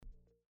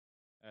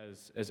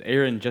As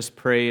Aaron just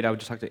prayed, I would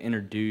just like to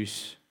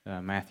introduce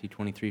Matthew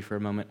 23 for a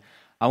moment.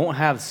 I won't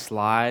have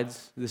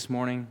slides this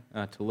morning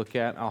to look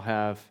at. I'll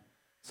have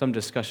some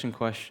discussion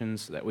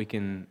questions that we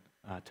can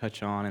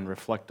touch on and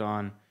reflect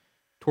on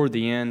toward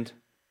the end.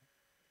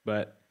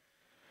 But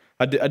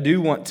I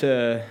do want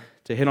to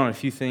hit on a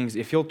few things.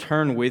 If you'll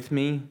turn with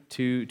me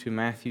to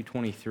Matthew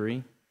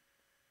 23.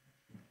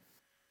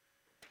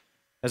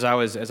 As I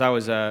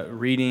was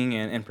reading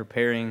and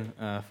preparing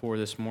for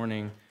this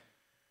morning,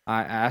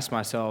 I asked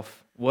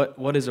myself,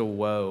 what is a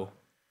woe,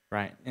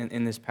 right?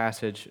 In this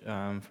passage,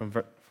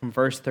 from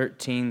verse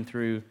 13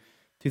 through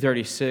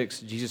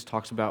 36, Jesus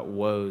talks about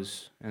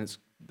woes, and it's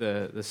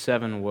the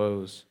 7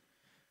 woes.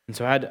 And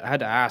so I had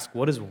to ask,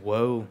 what does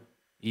woe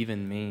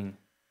even mean?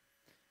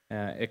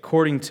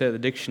 According to the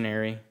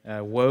dictionary,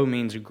 woe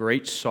means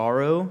great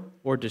sorrow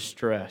or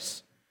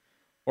distress,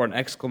 or an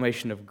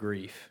exclamation of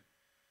grief.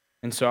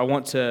 And so I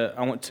want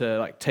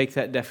to take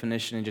that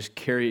definition and just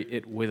carry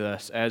it with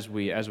us as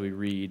we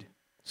read.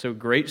 So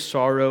great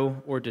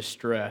sorrow or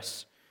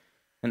distress,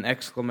 an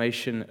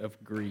exclamation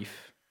of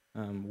grief.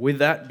 With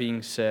that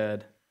being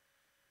said,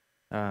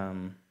 I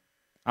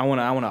want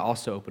to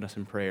also open us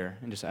in prayer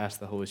and just ask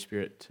the Holy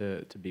Spirit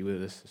to be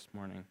with us this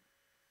morning.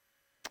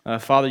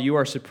 Father, you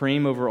are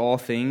supreme over all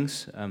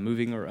things,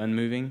 moving or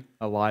unmoving,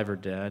 alive or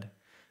dead.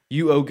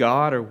 You, O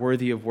God, are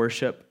worthy of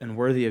worship and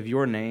worthy of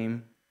your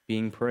name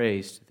being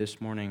praised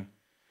this morning.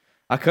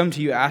 I come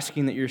to you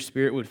asking that your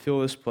Spirit would fill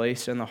this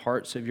place and the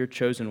hearts of your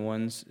chosen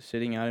ones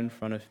sitting out in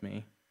front of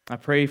me. I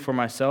pray for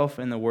myself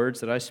and the words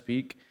that I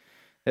speak,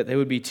 that they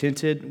would be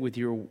tinted with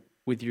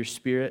your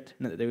Spirit,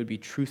 and that they would be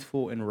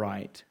truthful and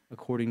right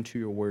according to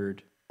your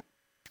word.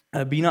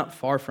 Be not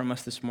far from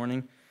us this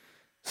morning,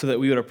 so that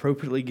we would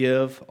appropriately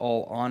give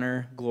all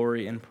honor,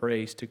 glory, and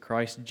praise to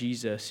Christ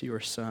Jesus,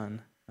 your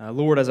Son.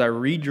 Lord, as I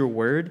read your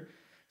word,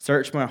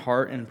 search my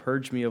heart and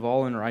purge me of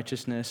all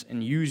unrighteousness,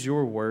 and use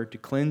your word to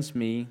cleanse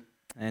me,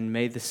 and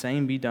may the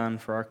same be done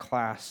for our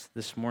class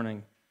this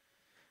morning.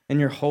 In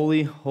your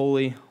holy,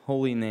 holy,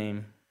 holy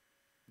name,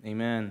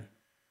 amen.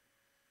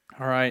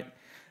 All right,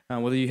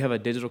 whether you have a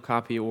digital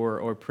copy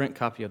or print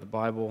copy of the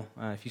Bible,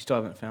 if you still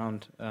haven't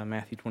found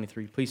Matthew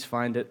 23, please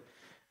find it,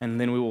 and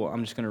then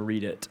I'm just going to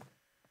read it.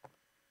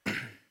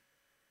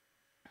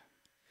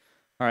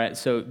 All right,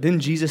 so then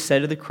Jesus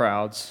said to the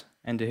crowds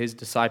and to his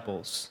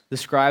disciples, "The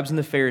scribes and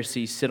the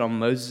Pharisees sit on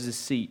Moses'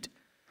 seat.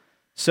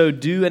 So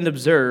do and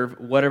observe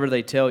whatever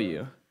they tell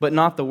you, but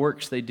not the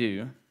works they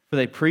do, for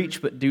they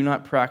preach but do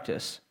not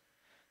practice.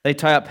 They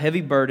tie up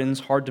heavy burdens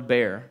hard to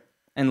bear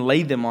and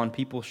lay them on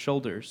people's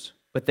shoulders,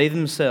 but they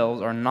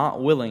themselves are not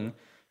willing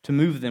to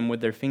move them with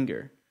their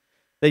finger.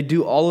 They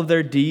do all of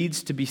their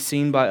deeds to be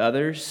seen by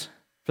others,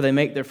 for they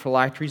make their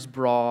phylacteries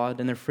broad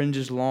and their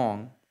fringes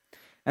long.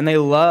 And they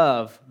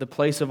love the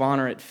place of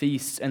honor at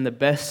feasts and the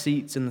best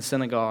seats in the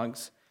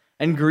synagogues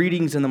and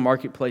greetings in the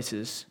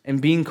marketplaces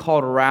and being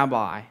called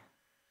rabbi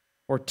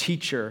or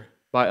teacher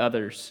by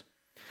others.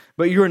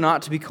 But you are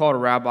not to be called a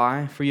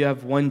rabbi, for you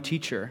have one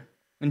teacher,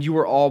 and you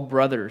are all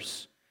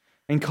brothers.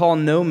 And call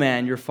no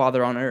man your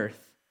father on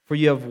earth, for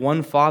you have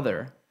one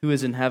Father who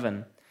is in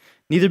heaven.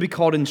 Neither be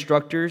called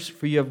instructors,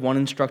 for you have one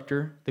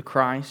instructor, the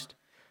Christ.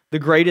 The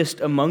greatest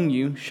among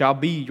you shall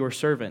be your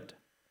servant.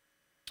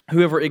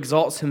 Whoever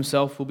exalts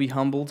himself will be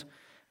humbled,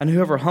 and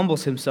whoever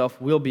humbles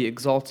himself will be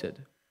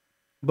exalted.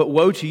 But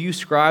woe to you,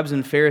 scribes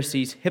and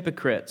Pharisees,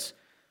 hypocrites,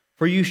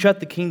 for you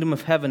shut the kingdom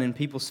of heaven in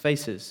people's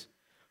faces.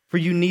 For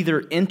you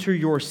neither enter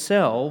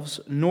yourselves,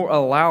 nor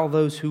allow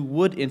those who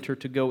would enter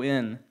to go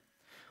in.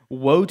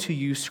 Woe to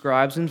you,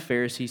 scribes and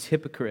Pharisees,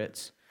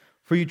 hypocrites,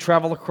 for you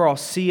travel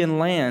across sea and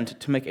land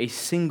to make a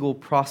single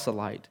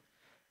proselyte.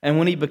 And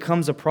when he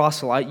becomes a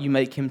proselyte, you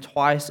make him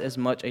twice as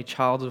much a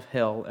child of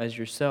hell as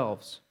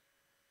yourselves.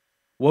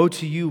 Woe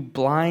to you,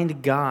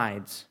 blind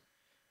guides,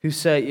 who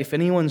say, if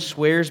anyone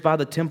swears by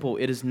the temple,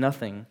 it is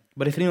nothing.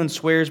 But if anyone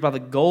swears by the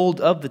gold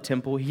of the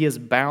temple, he is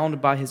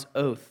bound by his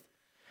oath.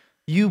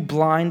 You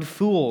blind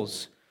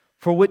fools,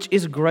 for which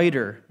is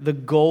greater, the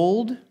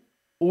gold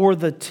or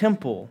the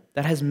temple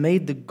that has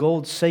made the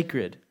gold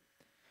sacred?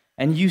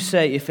 And you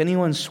say, if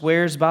anyone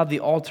swears by the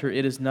altar,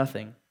 it is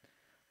nothing.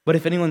 But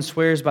if anyone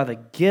swears by the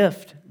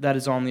gift that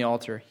is on the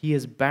altar, he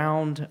is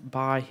bound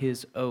by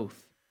his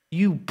oath.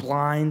 You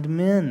blind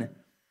men,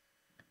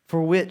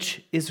 for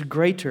which is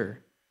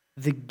greater,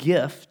 the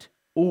gift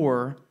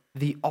or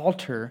the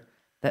altar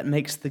that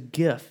makes the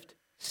gift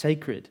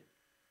sacred?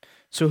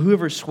 So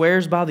whoever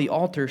swears by the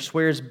altar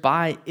swears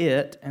by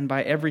it and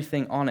by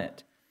everything on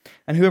it.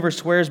 And whoever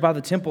swears by the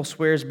temple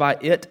swears by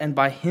it and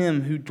by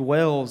him who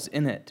dwells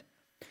in it.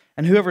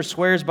 And whoever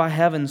swears by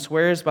heaven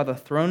swears by the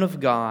throne of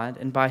God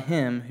and by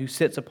him who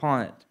sits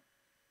upon it.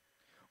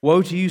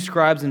 Woe to you,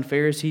 scribes and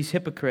Pharisees,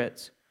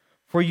 hypocrites,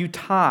 for you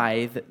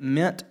tithe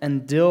mint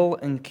and dill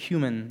and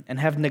cumin, and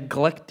have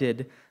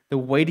neglected the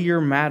weightier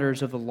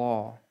matters of the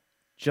law,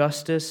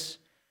 justice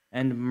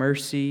and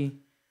mercy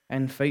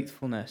and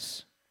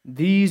faithfulness.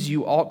 These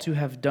you ought to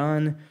have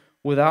done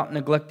without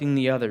neglecting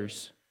the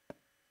others.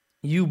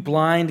 You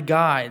blind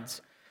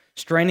guides,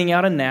 straining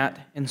out a gnat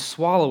and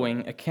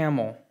swallowing a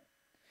camel.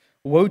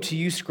 Woe to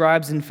you,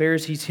 scribes and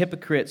Pharisees,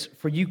 hypocrites,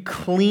 for you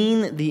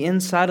clean the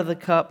inside of the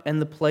cup and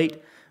the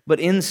plate, but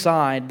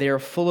inside they are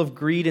full of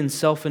greed and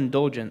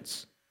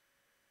self-indulgence.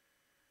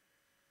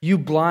 You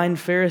blind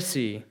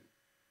Pharisee,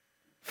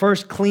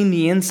 first clean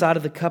the inside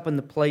of the cup and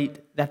the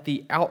plate, that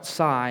the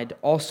outside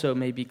also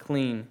may be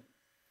clean.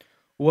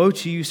 Woe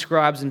to you,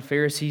 scribes and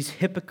Pharisees,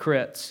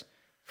 hypocrites,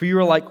 for you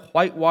are like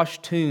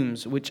whitewashed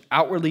tombs, which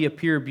outwardly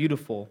appear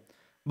beautiful,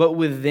 but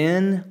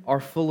within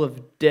are full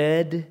of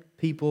dead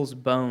people's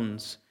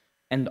bones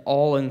and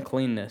all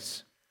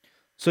uncleanness.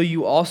 So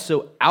you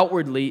also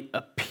outwardly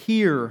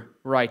appear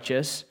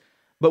righteous,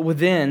 but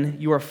within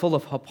you are full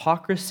of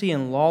hypocrisy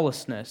and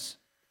lawlessness.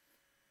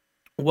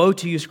 Woe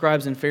to you,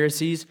 scribes and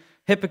Pharisees,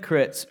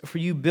 hypocrites, for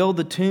you build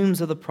the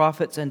tombs of the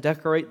prophets and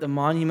decorate the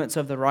monuments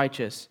of the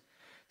righteous,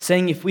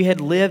 saying, if we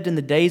had lived in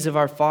the days of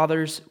our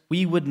fathers,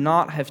 we would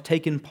not have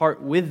taken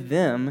part with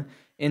them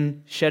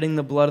in shedding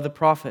the blood of the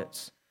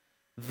prophets.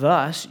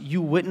 Thus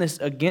you witness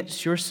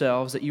against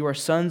yourselves that you are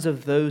sons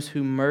of those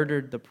who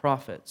murdered the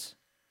prophets.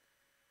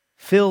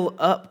 Fill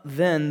up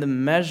then the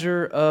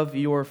measure of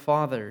your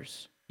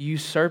fathers. You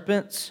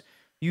serpents,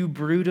 you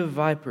brood of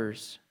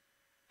vipers,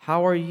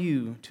 how are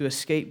you to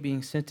escape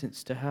being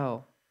sentenced to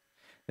hell?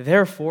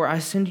 Therefore I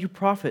send you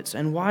prophets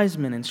and wise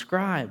men and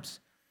scribes,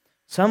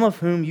 some of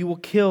whom you will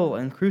kill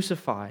and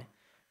crucify,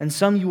 and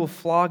some you will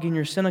flog in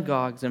your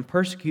synagogues and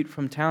persecute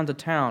from town to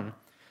town,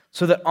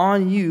 so that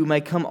on you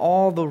may come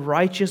all the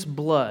righteous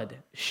blood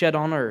shed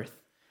on earth,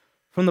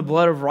 from the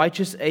blood of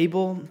righteous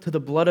Abel to the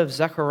blood of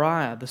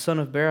Zechariah, the son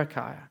of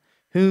Berechiah,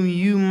 whom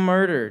you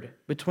murdered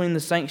between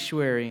the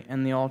sanctuary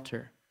and the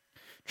altar.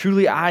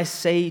 Truly I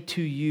say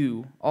to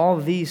you, all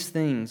these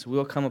things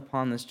will come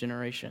upon this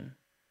generation.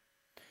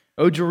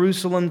 O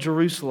Jerusalem,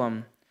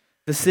 Jerusalem,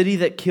 the city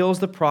that kills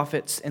the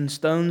prophets and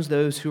stones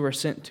those who are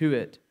sent to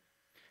it.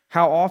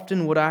 How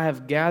often would I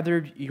have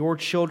gathered your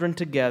children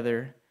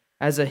together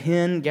as a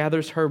hen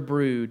gathers her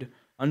brood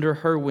under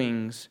her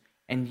wings,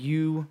 and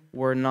you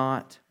were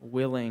not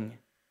willing.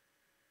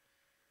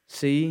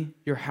 See,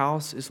 your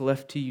house is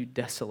left to you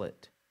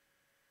desolate.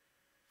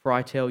 For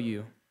I tell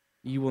you,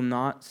 you will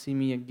not see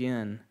me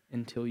again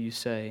until you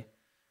say,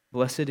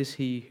 blessed is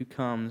he who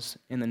comes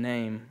in the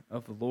name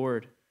of the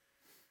Lord.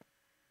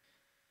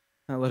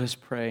 Now let us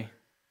pray.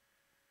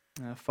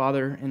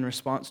 Father, in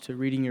response to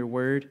reading your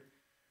word,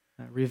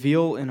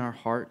 reveal in our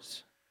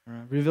hearts,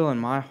 reveal in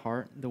my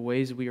heart the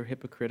ways we are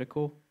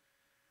hypocritical.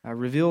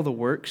 Reveal the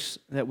works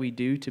that we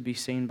do to be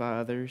seen by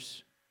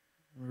others.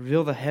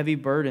 Reveal the heavy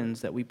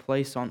burdens that we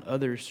place on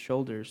others'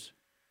 shoulders.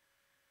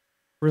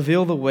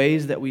 Reveal the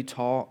ways that we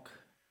talk,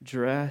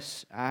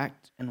 dress,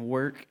 act, and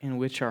work in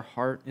which our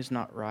heart is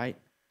not right.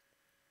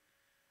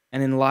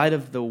 And in light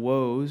of the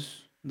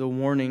woes, the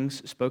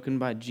warnings spoken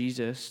by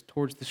Jesus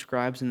towards the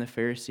scribes and the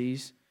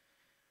Pharisees,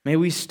 may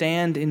we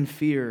stand in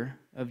fear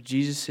of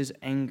Jesus'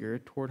 anger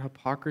toward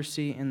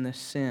hypocrisy and the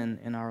sin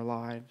in our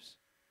lives.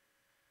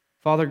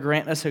 Father,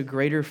 grant us a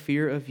greater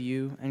fear of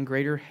you and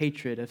greater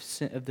hatred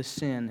of the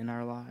sin in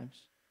our lives.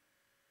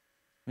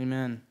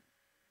 Amen.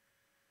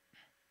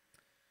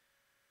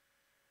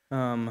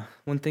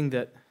 One thing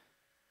that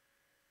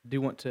I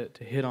do want to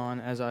hit on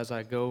as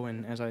I go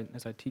and as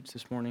I teach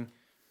this morning,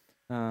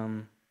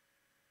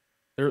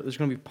 there's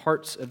going to be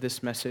parts of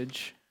this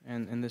message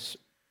and this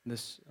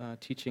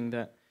teaching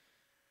that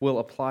will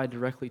apply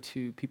directly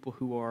to people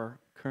who are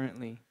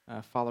currently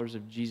followers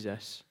of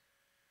Jesus.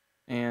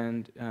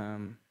 And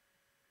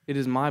it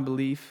is my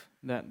belief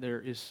that there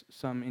is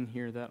some in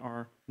here that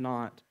are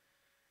not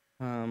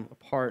a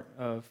part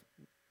of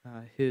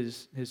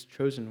his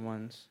chosen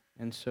ones.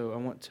 And so I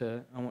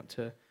want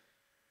to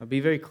be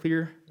very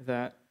clear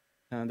that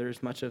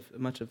there's much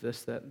of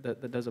this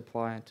that does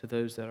apply to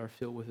those that are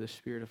filled with the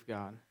Spirit of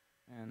God.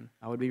 And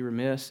I would be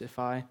remiss if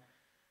I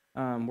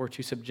were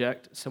to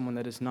subject someone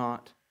that is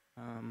not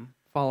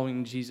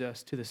following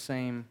Jesus to the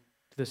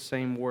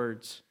same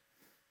words.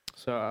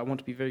 So I want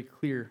to be very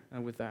clear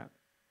with that.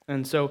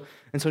 And so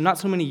not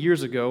so many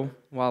years ago,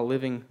 while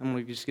living, I'm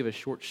going to just give a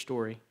short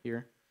story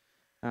here.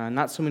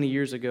 Not so many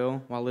years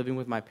ago, while living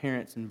with my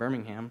parents in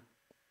Birmingham,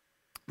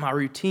 my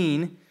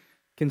routine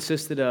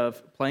consisted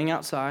of playing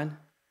outside,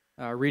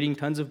 reading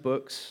tons of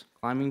books,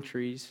 climbing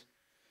trees,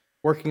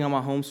 working on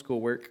my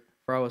homeschool work,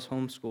 for I was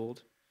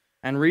homeschooled,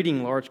 and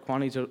reading large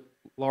quantities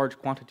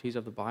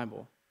of the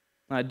Bible.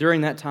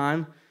 During that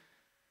time,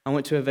 I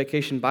went to a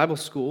vacation Bible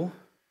school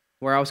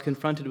where I was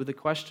confronted with the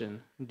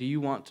question, do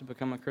you want to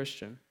become a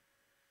Christian?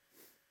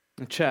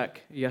 And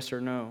check, yes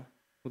or no,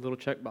 with little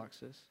check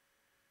boxes.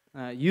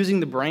 Using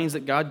the brains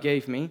that God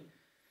gave me,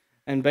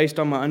 and based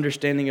on my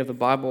understanding of the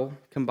Bible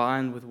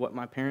combined with what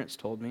my parents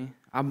told me,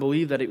 I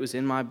believe that it was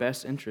in my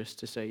best interest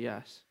to say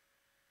yes.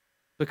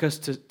 Because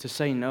to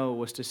say no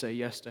was to say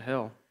yes to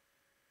hell.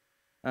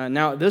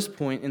 Now, at this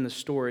point in the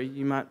story,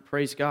 you might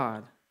praise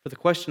God, for the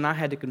question I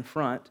had to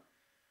confront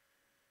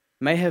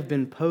may have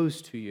been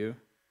posed to you,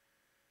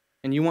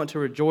 and you want to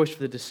rejoice for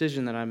the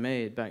decision that I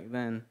made back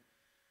then.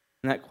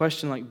 And that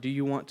question, like, do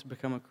you want to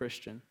become a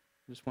Christian?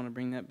 Just want to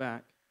bring that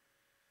back.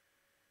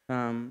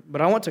 But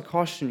I want to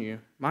caution you.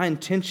 My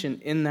intention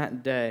in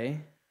that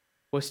day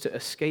was to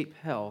escape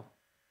hell,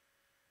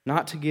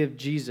 not to give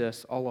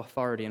Jesus all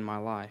authority in my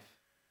life.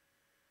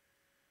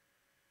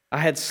 I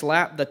had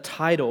slapped the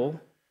title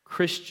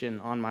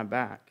Christian on my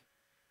back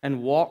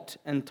and walked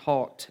and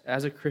talked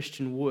as a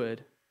Christian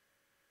would,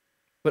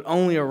 but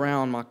only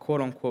around my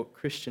quote-unquote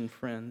Christian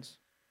friends.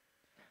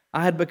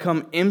 I had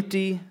become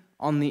empty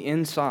on the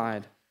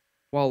inside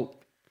while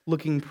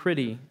looking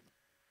pretty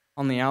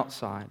on the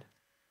outside.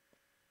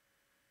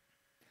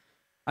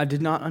 I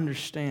did not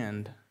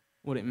understand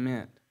what it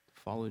meant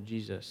to follow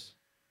Jesus.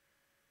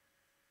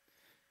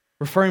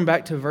 Referring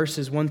back to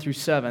verses 1 through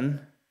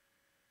 7,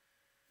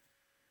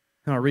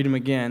 and I'll read them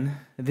again.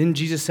 Then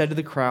Jesus said to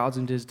the crowds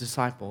and to his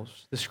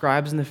disciples, "The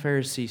scribes and the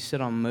Pharisees sit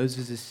on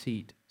Moses'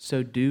 seat,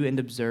 so do and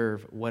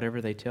observe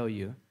whatever they tell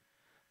you,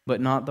 but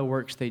not the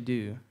works they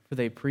do, for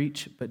they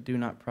preach but do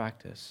not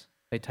practice.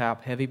 They tie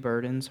up heavy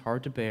burdens,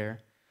 hard to bear,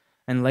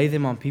 and lay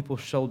them on people's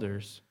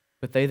shoulders,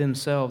 but they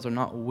themselves are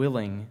not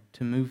willing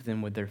to move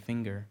them with their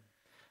finger.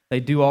 They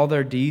do all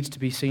their deeds to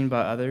be seen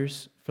by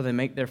others, for they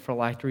make their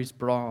phylacteries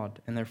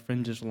broad and their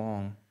fringes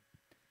long.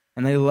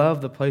 And they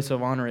love the place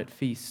of honor at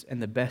feasts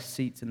and the best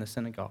seats in the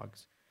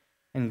synagogues,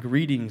 and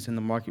greetings in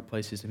the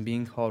marketplaces, and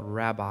being called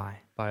rabbi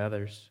by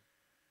others."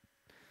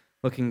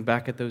 Looking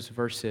back at those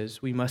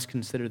verses, we must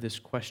consider this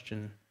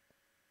question: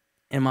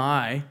 am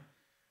I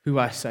who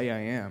I say I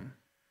am?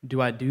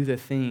 Do I do the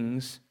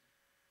things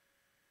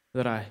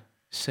that I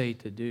say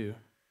to do?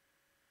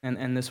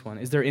 And this one,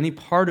 is there any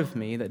part of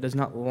me that does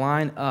not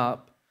line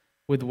up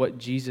with what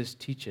Jesus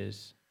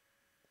teaches?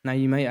 Now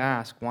you may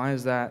ask, why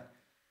is that?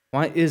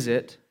 Why is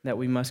it that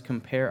we must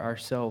compare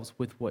ourselves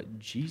with what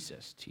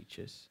Jesus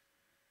teaches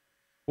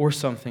or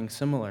something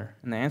similar?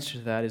 And the answer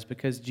to that is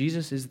because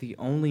Jesus is the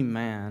only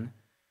man,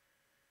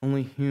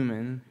 only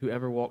human who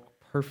ever walked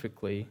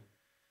perfectly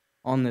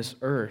on this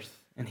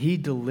earth. And he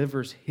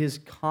delivers his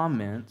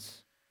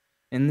comments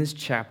in this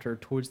chapter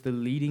towards the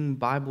leading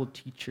Bible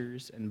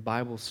teachers and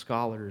Bible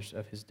scholars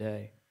of his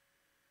day.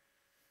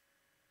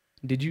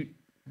 Did you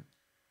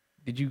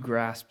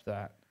grasp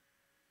that?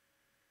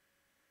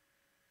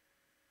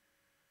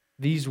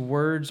 These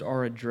words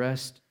are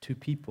addressed to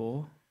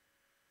people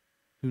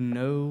who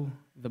know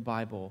the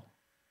Bible.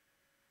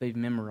 They've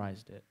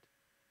memorized it.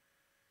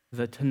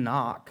 The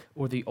Tanakh,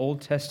 or the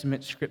Old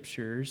Testament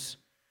scriptures,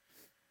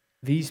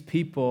 these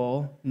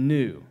people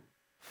knew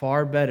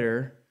far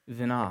better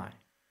than I.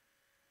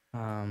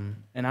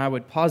 And I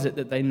would posit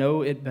that they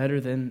know it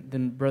better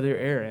than Brother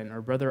Aaron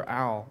or Brother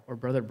Al or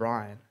Brother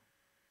Brian.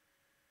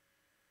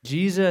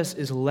 Jesus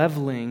is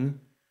leveling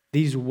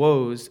these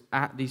woes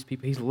at these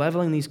people. He's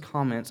leveling these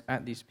comments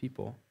at these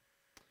people.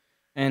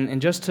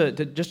 And just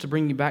to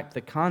bring you back to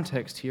the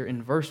context here,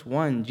 in verse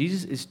 1,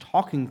 Jesus is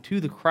talking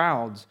to the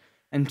crowds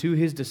and to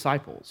his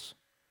disciples.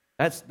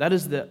 That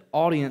is the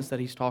audience that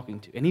he's talking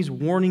to. And he's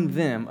warning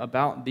them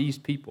about these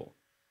people.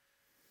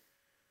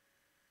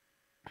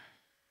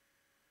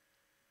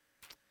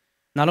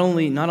 Not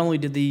only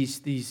did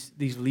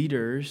these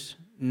leaders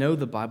know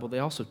the Bible, they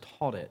also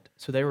taught it.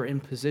 So they were in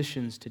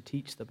positions to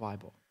teach the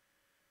Bible.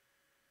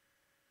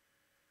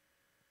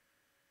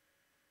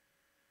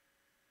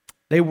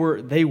 They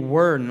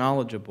were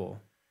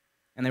knowledgeable,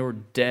 and they were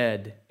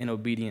dead in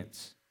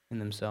obedience in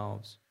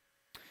themselves.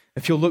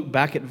 If you'll look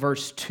back at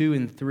verse 2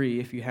 and 3,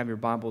 if you have your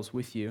Bibles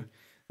with you,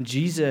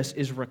 Jesus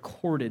is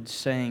recorded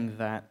saying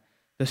that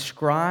the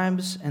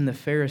scribes and the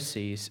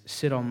Pharisees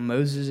sit on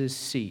Moses'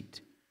 seat.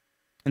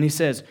 And he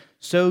says,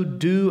 "So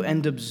do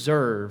and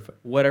observe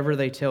whatever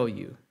they tell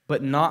you,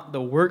 but not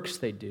the works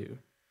they do.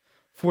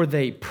 For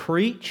they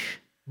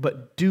preach,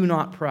 but do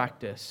not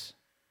practice."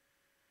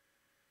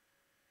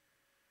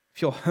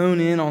 If you'll hone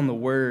in on the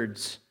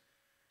words,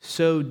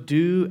 "so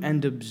do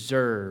and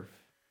observe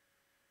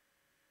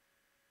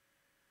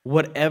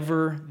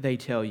whatever they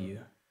tell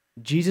you."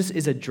 Jesus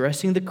is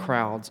addressing the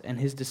crowds and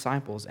his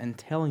disciples and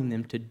telling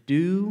them to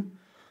do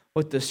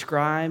what the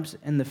scribes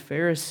and the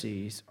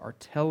Pharisees are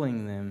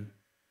telling them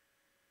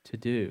to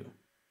do.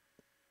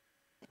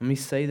 Let me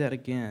say that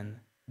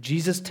again.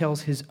 Jesus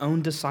tells his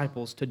own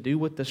disciples to do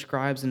what the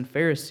scribes and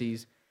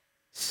Pharisees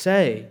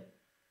say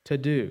to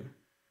do.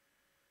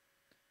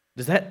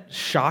 Does that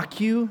shock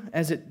you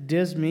as it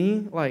does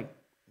me? Like,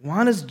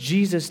 why does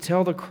Jesus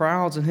tell the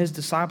crowds and his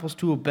disciples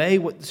to obey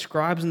what the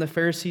scribes and the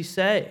Pharisees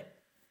say?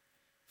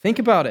 Think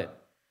about it.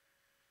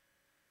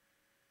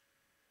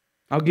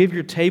 I'll give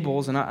your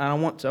tables, and I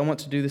want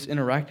to do this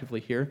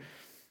interactively here.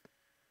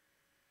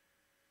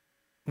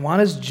 Why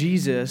does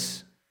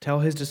Jesus tell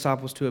his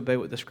disciples to obey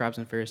what the scribes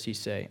and Pharisees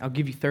say? I'll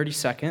give you 30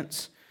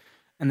 seconds,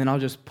 and then I'll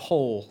just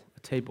poll a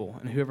table,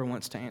 and whoever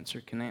wants to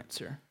answer can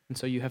answer. And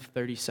so you have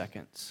 30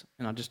 seconds,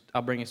 and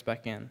I'll bring us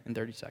back in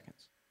 30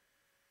 seconds.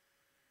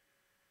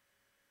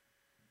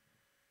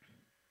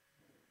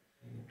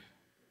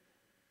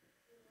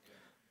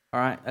 All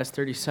right, that's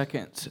 30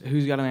 seconds.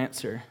 Who's got an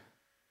answer?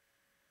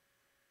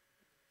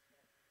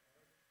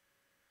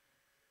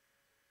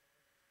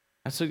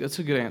 That's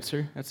a good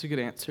answer. That's a good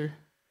answer.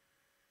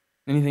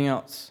 Anything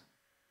else?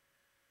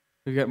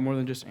 We've got more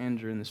than just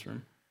Andrew in this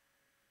room.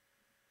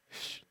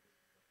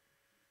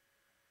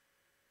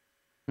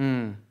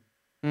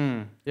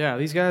 Yeah,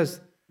 these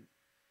guys,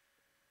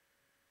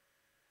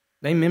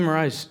 they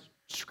memorized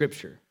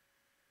Scripture.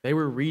 They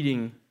were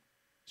reading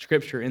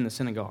Scripture in the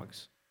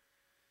synagogues.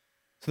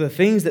 So the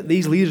things that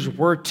these leaders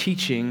were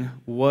teaching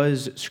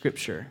was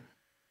Scripture.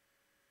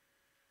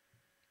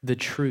 The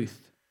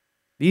truth.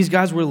 These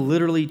guys were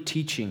literally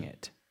teaching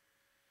it.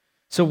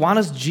 So why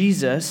does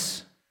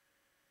Jesus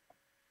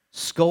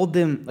scold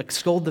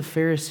the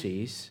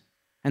Pharisees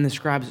and the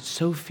scribes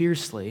so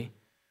fiercely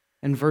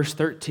in verse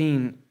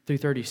 13 through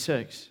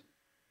 36?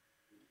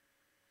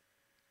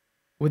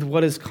 With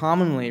what is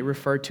commonly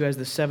referred to as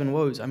the seven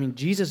woes. I mean,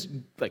 Jesus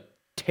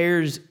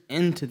tears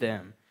into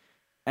them.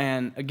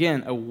 And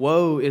again, a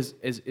woe is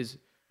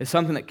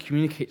something that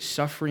communicates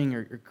suffering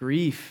or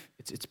grief.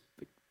 It's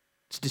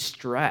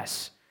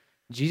distress.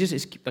 Jesus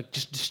is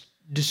just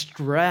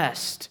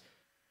distressed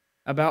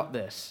about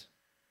this.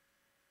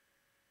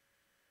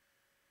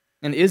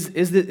 And is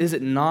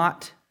it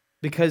not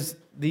because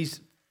these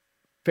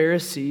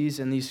Pharisees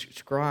and these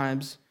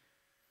scribes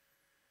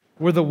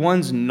were the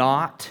ones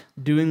not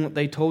doing what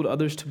they told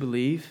others to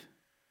believe?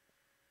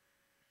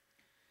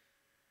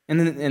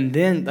 And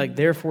then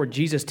therefore,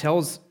 Jesus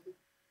tells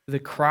the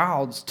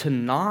crowds to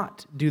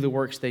not do the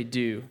works they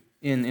do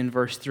in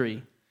verse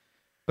 3.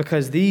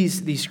 Because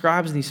these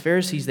scribes and these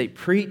Pharisees, they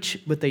preach,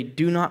 but they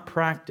do not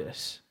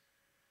practice.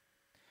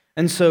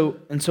 And so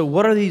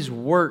what are these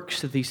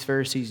works that these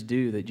Pharisees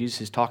do that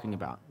Jesus is talking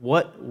about?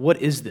 What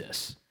is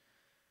this?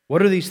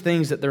 What are these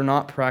things that they're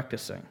not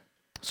practicing?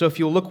 So if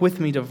you'll look with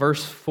me to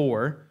verse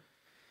 4,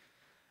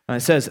 it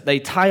says, they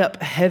tie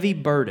up heavy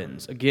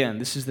burdens. Again,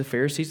 this is the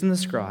Pharisees and the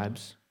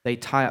scribes. They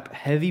tie up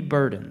heavy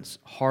burdens,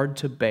 hard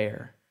to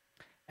bear,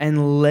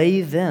 and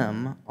lay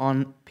them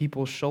on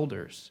people's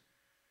shoulders.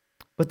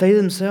 But they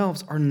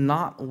themselves are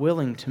not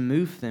willing to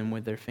move them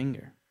with their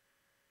finger.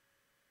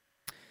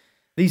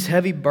 These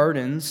heavy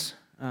burdens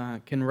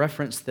can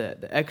reference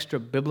the extra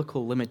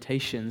biblical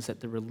limitations that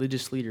the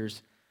religious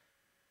leaders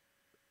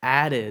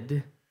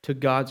added to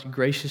God's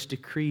gracious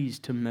decrees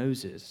to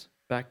Moses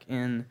back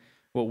in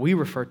what we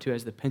refer to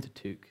as the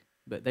Pentateuch,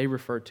 but they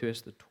refer to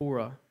as the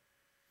Torah.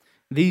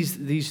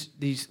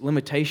 These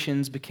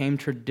limitations became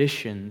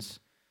traditions,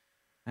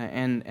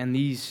 and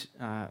these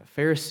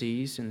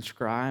Pharisees and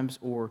scribes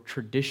or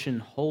tradition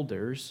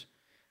holders,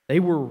 they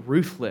were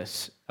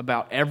ruthless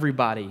about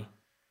everybody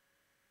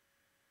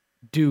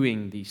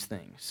doing these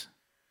things.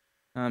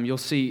 You'll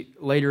see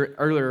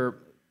earlier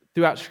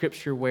throughout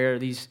Scripture where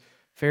these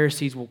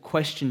Pharisees will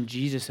question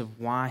Jesus of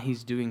why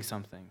he's doing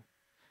something.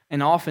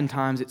 And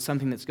oftentimes it's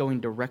something that's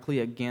going directly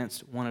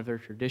against one of their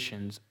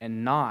traditions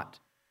and not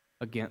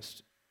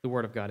against the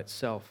Word of God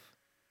itself.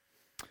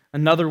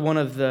 Another one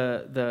of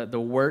the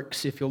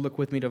works, if you'll look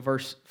with me to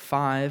verse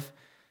 5,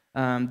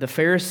 the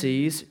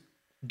Pharisees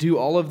do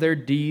all of their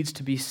deeds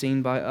to be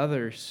seen by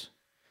others,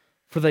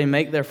 for they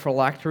make their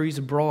phylacteries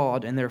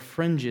broad and their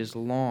fringes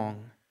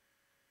long.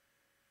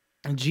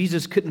 And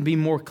Jesus couldn't be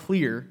more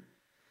clear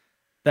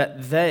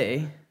that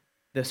they,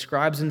 the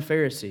scribes and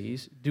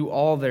Pharisees, do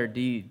all their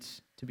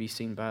deeds to be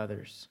seen by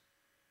others.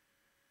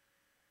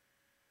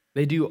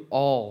 They do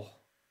all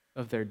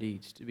of their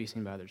deeds to be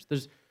seen by others.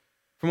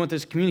 From what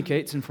this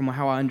communicates and from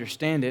how I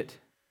understand it,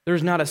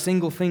 there's not a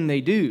single thing they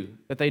do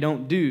that they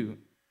don't do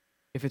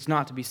if it's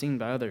not to be seen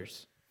by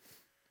others.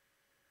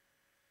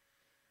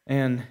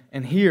 And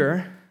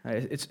here,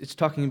 it's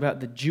talking about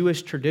the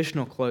Jewish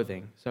traditional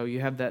clothing. So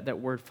you have that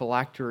word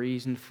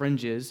phylacteries and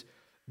fringes.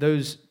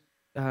 Those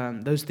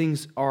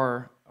things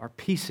are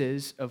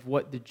pieces of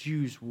what the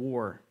Jews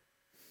wore.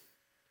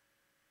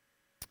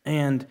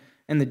 And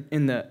in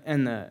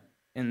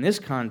this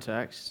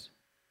context,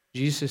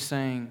 Jesus is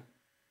saying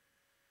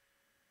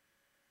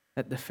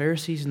that the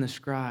Pharisees and the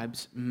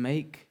scribes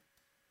make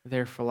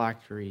their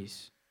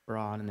phylacteries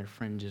broad and their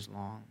fringes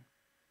long.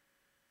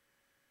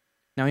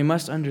 Now, we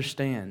must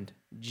understand,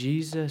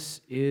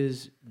 Jesus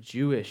is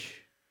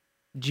Jewish.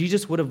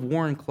 Jesus would have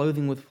worn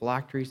clothing with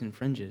phylacteries and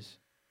fringes.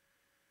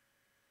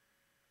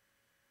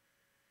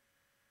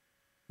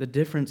 The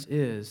difference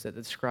is that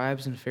the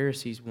scribes and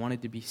Pharisees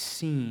wanted to be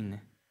seen,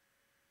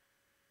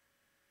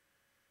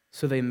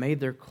 so they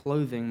made their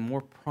clothing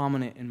more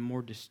prominent and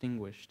more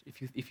distinguished.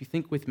 If you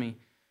think with me,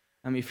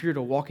 if you were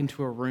to walk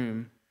into a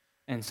room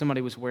and somebody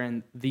was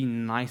wearing the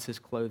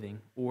nicest clothing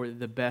or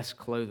the best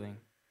clothing,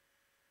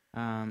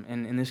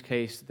 and in this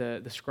case,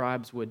 the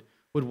scribes would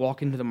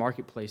walk into the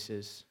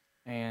marketplaces,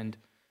 and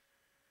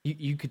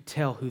you could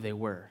tell who they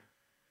were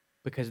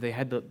because they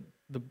had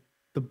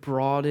the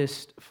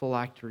broadest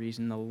phylacteries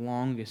and the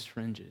longest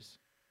fringes.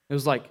 It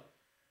was like,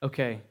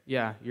 okay,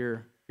 yeah,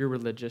 you're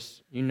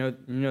religious. You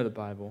know the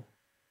Bible.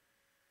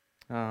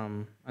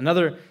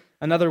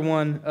 Another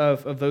one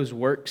of those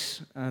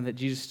works that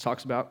Jesus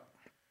talks about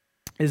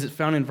is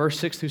found in verse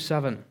 6 through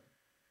 7.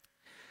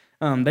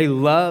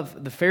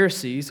 The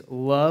Pharisees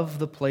love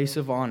the place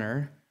of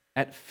honor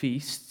at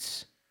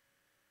feasts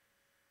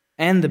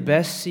and the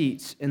best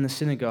seats in the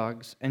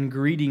synagogues, and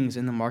greetings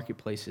in the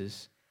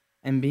marketplaces,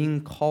 and being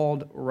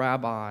called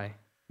rabbi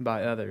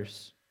by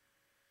others.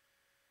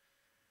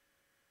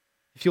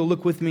 If you'll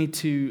look with me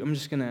to, I'm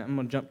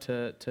gonna jump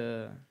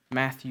to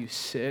Matthew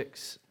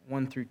 6,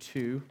 1 through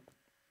 2.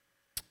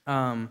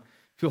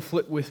 If you'll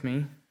flip with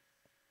me.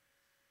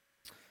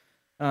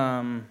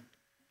 1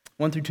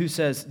 through 2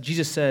 says,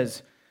 Jesus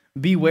says,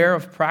 beware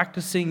of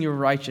practicing your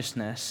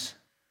righteousness.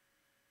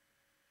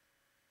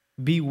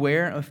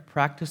 Beware of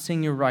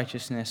practicing your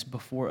righteousness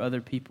before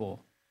other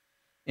people,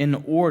 in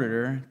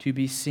order to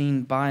be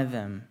seen by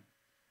them.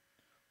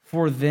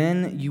 For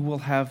then you will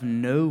have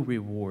no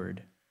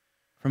reward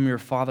from your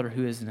Father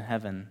who is in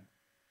heaven.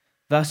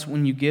 Thus,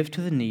 when you give to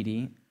the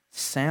needy,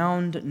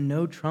 sound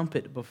no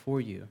trumpet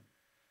before you,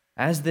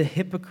 as the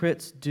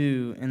hypocrites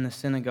do in the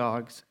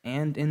synagogues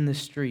and in the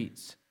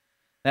streets,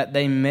 that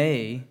they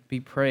may be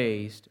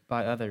praised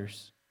by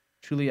others.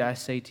 Truly I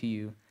say to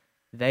you,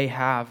 they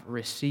have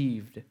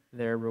received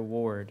their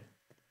reward.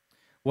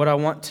 What I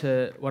want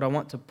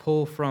to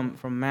pull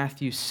from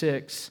Matthew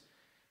 6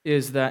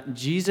 is that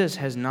Jesus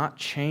has not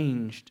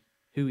changed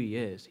who he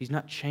is. He's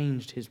not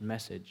changed his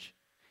message.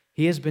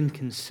 He has been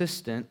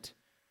consistent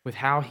with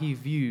how he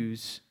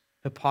views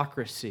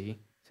hypocrisy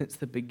since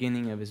the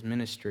beginning of his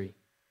ministry.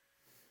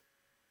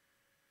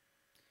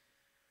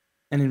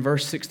 And in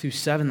verse 6 through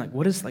 7,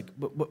 what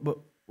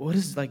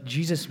does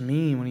Jesus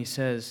mean when he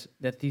says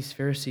that these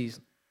Pharisees,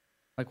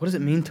 what does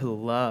it mean to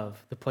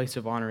love the place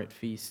of honor at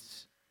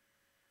feasts?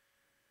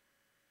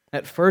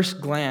 At first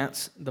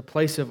glance, the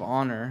place of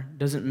honor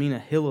doesn't mean a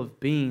hill of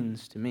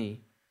beans to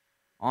me.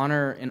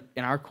 Honor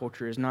in our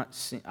culture is not.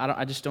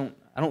 I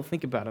don't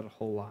think about it a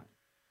whole lot.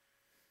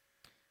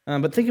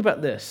 But think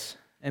about this.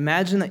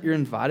 Imagine that you're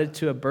invited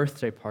to a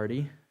birthday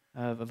party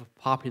of a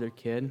popular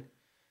kid,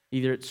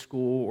 either at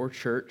school or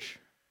church.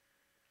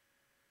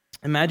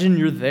 Imagine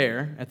you're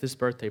there at this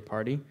birthday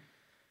party,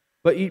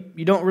 but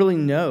you don't really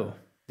know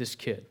this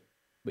kid,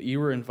 but you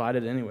were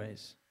invited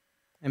anyways.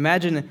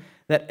 Imagine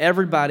that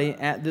everybody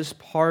at this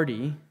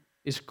party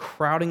is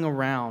crowding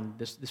around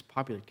this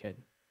popular kid.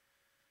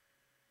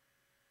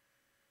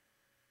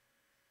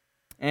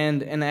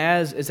 And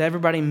as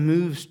everybody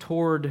moves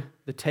toward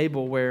the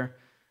table where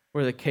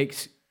the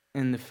cakes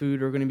and the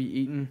food are going to be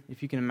eaten,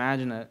 if you can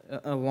imagine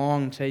a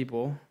long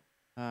table,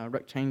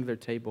 rectangular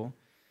table.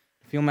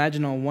 If you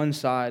imagine on one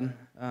side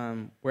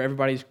where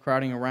everybody's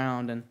crowding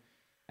around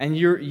and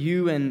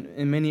you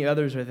and many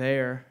others are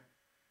there,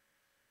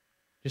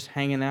 just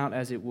hanging out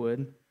as it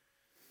would.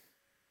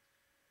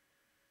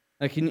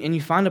 And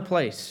you find a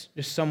place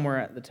just somewhere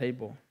at the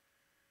table,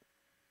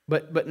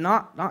 but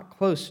not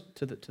close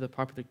to the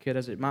popular kid,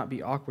 as it might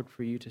be awkward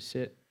for you to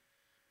sit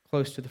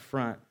close to the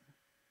front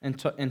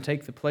and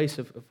take the place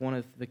of one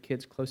of the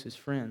kid's closest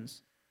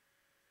friends.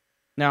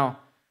 Now,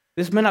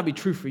 this may not be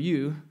true for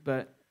you,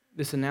 but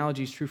this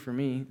analogy is true for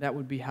me. That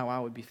would be how I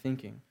would be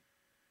thinking.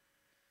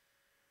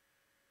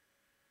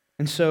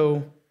 And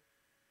so,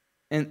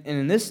 and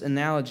in this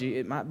analogy,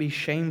 it might be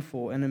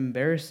shameful and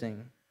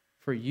embarrassing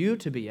for you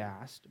to be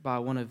asked by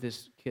one of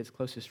this kid's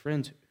closest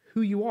friends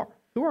who you are.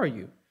 Who are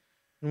you?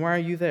 And why are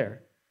you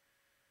there?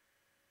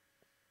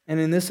 And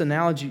in this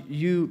analogy,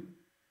 you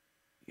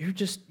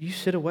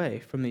sit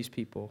away from these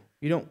people.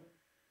 You don't.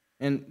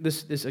 And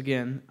this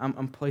again,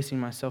 I'm placing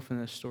myself in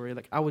this story.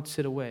 I would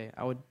sit away.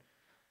 I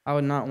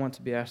would not want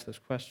to be asked those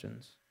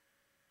questions.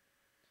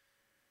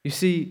 You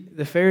see,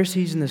 the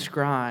Pharisees and the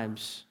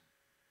scribes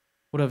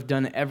would have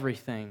done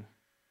everything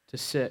to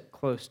sit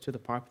close to the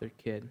popular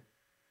kid.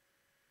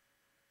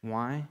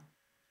 Why?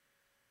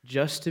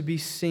 Just to be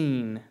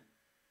seen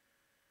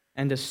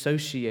and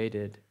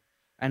associated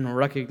and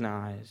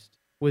recognized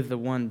with the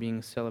one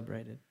being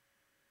celebrated.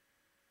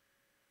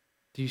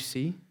 Do you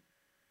see?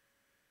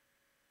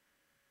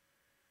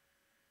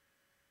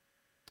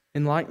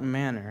 In like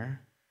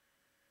manner,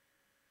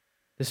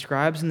 the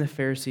scribes and the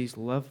Pharisees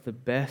loved the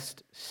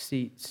best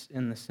seats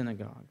in the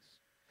synagogues.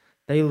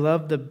 They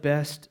loved the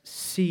best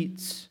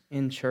seats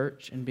in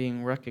church and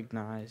being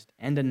recognized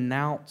and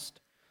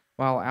announced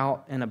while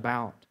out and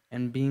about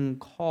and being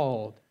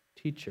called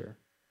teacher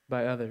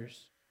by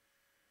others.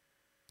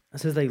 It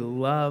says they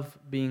love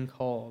being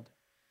called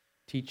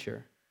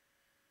teacher.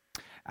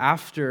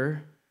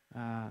 After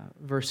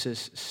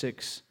verses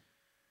 6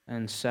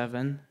 and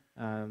 7,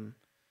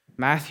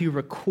 Matthew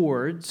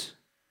records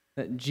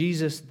that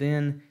Jesus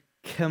then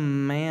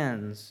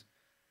commands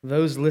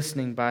those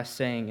listening by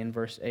saying in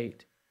verse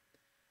 8,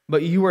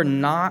 "But you are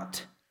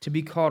not to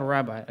be called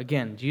rabbi."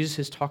 Again, Jesus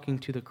is talking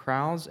to the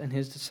crowds and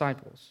his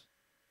disciples.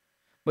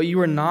 "But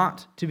you are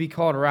not to be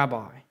called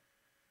rabbi,"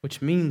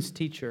 which means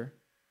teacher.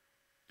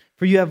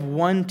 "For you have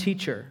one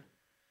teacher,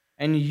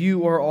 and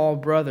you are all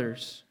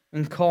brothers,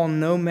 and call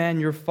no man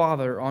your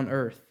father on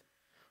earth.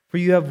 For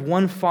you have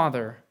one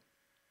Father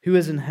who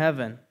is in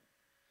heaven.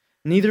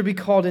 Neither be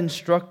called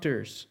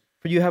instructors,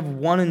 for you have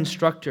one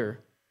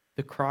instructor,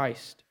 the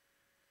Christ.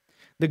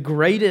 The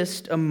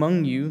greatest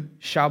among you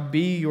shall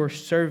be your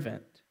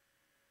servant.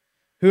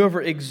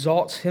 Whoever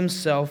exalts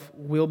himself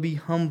will be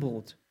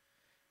humbled,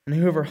 And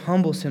whoever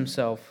humbles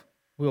himself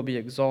will be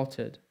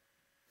exalted.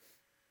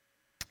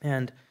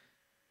 And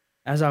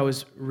as I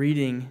was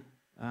reading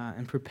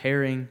and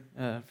preparing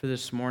for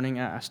this morning,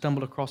 I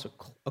stumbled across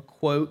a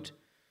quote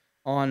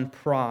on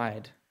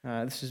pride.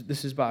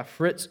 This is by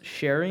Fritz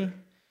Sherry,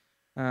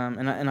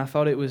 and I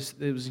thought it was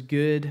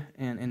good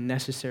and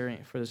necessary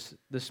for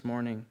this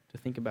morning to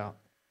think about.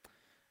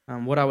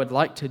 What I would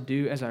like to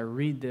do as I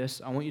read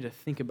this, I want you to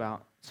think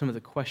about some of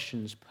the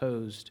questions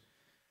posed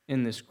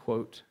in this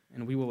quote,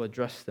 and we will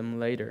address them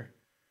later.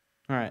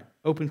 All right,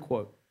 open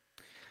quote.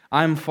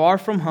 I am far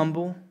from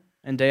humble,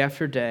 and day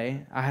after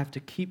day, I have to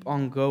keep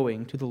on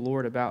going to the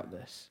Lord about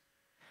this.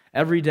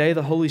 Every day,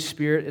 the Holy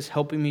Spirit is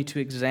helping me to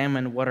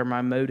examine what are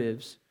my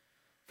motives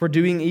for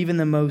doing even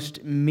the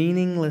most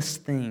meaningless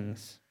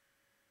things.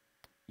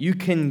 You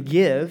can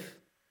give,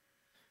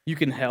 you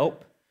can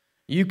help,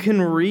 you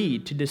can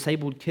read to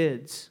disabled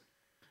kids,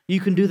 you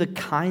can do the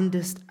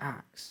kindest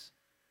acts.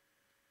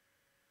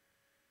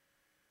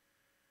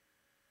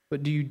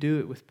 But do you do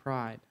it with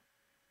pride?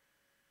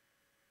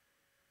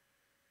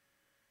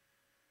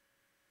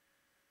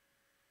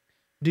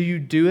 Do you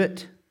do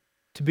it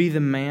to be the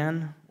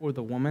man or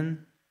the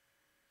woman?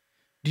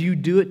 Do you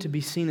do it to be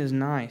seen as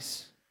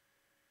nice?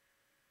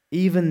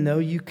 Even though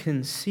you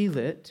conceal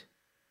it,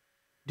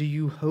 do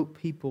you hope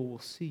people will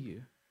see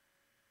you?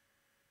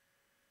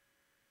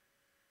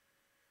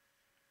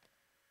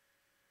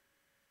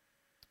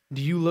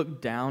 Do you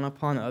look down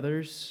upon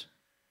others?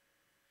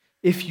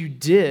 If you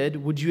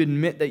did, would you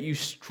admit that you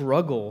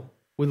struggle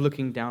with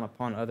looking down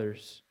upon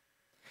others?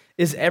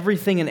 Is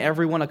everything and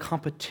everyone a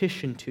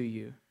competition to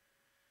you?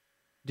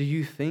 Do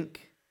you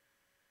think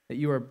that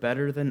you are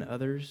better than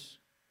others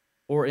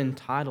or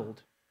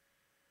entitled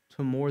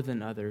to more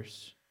than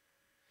others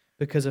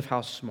because of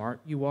how smart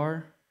you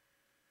are,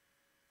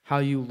 how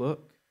you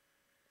look,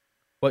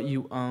 what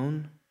you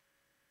own,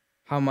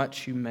 how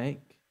much you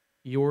make,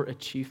 your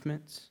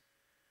achievements,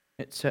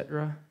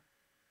 etc.?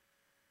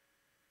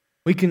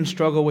 We can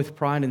struggle with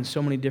pride in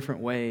so many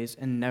different ways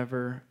and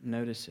never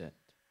notice it.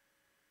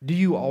 Do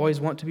you always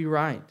want to be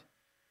right?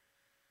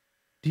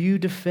 Do you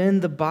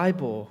defend the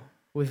Bible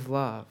with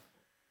love?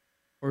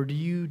 Or do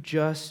you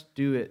just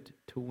do it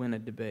to win a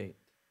debate?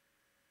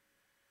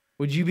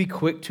 Would you be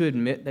quick to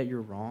admit that you're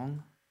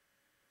wrong?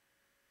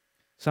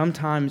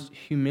 Sometimes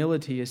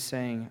humility is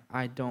saying,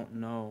 I don't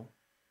know,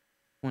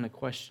 when a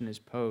question is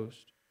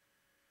posed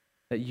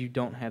that you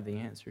don't have the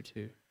answer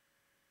to.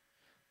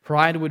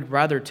 Pride would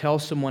rather tell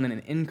someone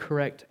an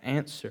incorrect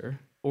answer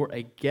or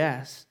a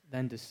guess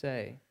than to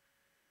say,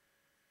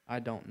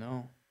 I don't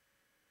know.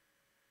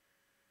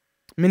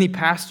 Many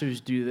pastors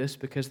do this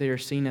because they are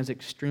seen as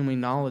extremely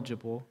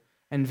knowledgeable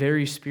and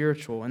very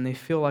spiritual, and they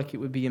feel like it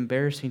would be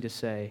embarrassing to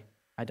say,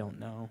 I don't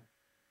know.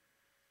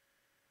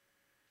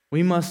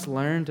 We must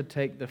learn to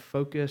take the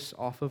focus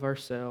off of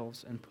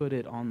ourselves and put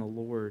it on the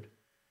Lord,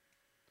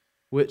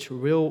 which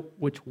will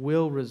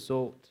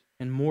result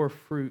in more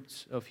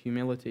fruits of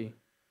humility.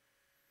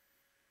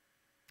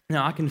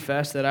 Now, I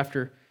confess that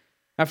after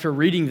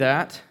reading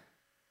that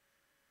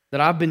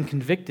I've been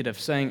convicted of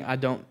saying I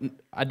don't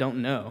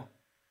know.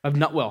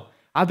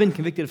 I've been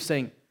convicted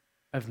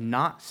of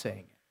not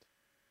saying it.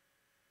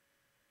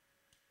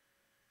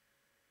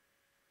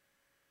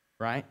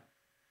 Right?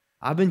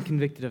 I've been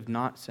convicted of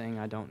not saying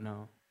I don't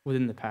know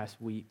within the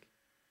past week.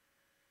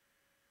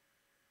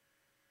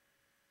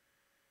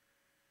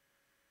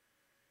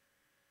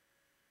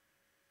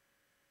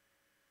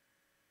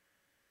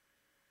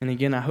 And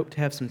again, I hope to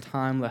have some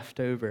time left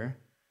over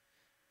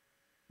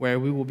where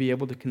we will be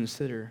able to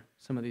consider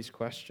some of these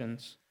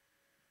questions.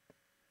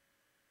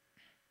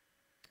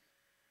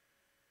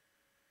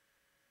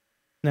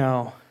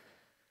 Now,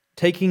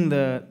 taking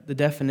the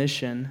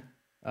definition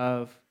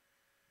of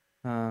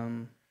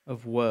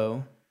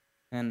woe,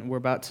 and we're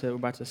about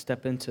to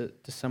step into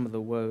some of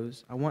the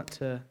woes. I want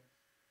to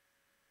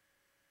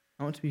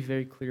be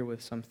very clear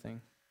with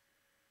something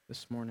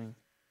this morning.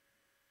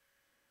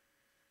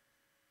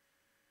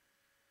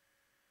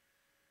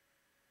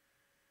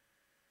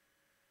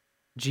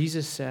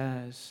 Jesus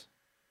says,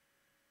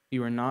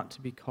 you are not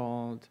to be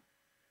called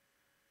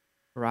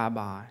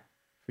rabbi,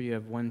 for you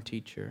have one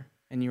teacher,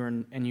 and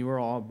you are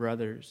all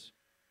brothers.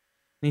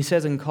 And he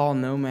says, and call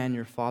no man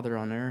your father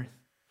on earth,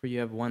 for you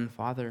have one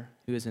Father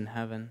who is in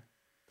heaven.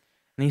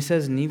 And he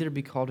says, neither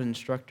be called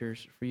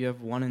instructors, for you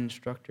have one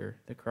instructor,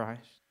 the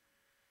Christ.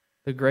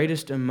 The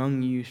greatest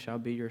among you shall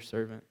be your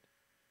servant.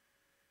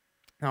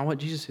 Now, what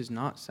Jesus is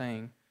not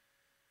saying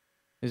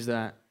is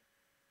that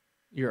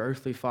your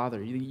earthly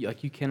father,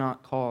 you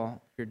cannot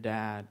call your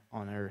dad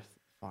on earth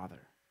father.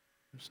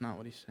 That's not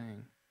what he's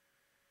saying.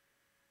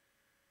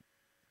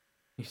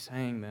 He's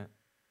saying that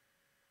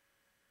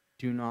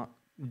do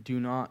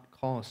not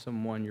call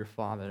someone your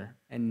father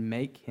and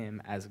make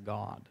him as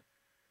God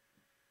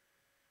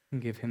and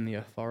give him the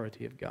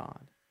authority of God.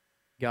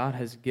 God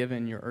has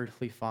given your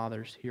earthly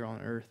fathers here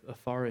on earth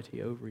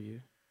authority over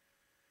you.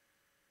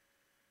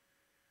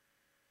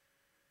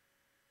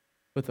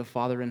 But the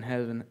Father in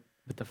heaven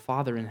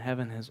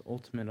has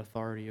ultimate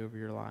authority over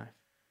your life.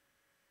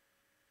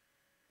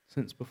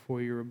 since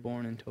before you were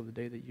born until the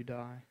day that you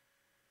die.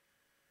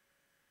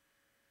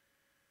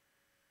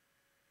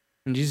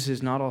 And Jesus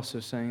is not also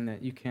saying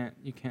that you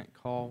can't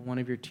call one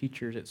of your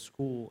teachers at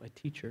school a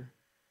teacher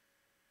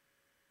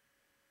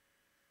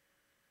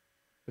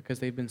because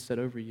they've been set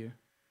over you.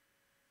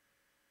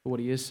 But what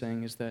he is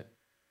saying is that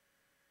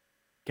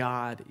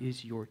God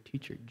is your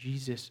teacher.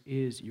 Jesus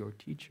is your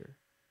teacher.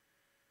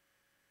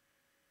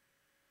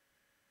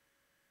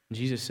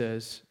 Jesus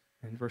says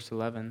in verse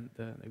 11,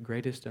 the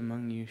greatest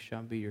among you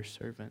shall be your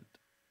servant.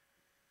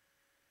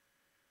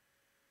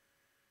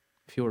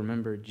 If you'll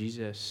remember,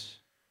 Jesus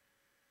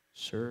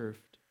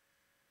served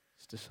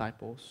his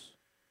disciples.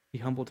 He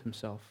humbled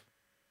himself.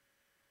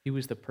 He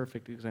was the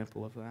perfect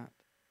example of that.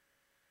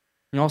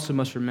 You also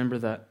must remember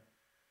that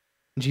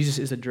Jesus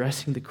is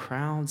addressing the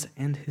crowds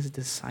and his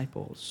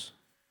disciples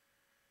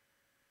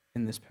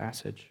in this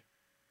passage.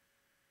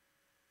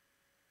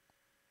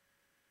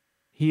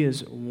 He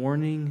is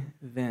warning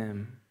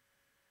them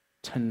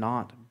to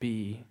not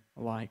be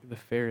like the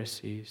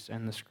Pharisees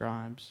and the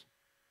scribes.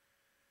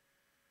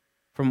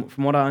 From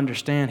what I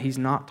understand, he's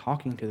not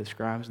talking to the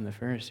scribes and the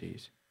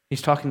Pharisees.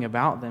 He's talking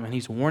about them and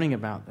he's warning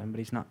about them, but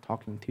he's not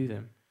talking to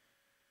them.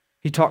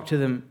 He talked to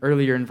them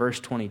earlier in verse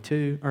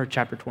 22, or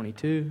chapter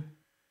 22.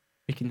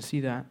 You can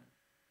see that.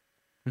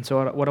 And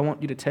so what I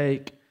want you to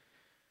take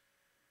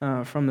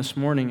from this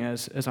morning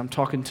as I'm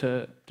talking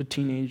to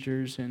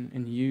teenagers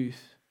and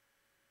youth,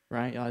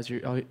 right,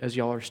 as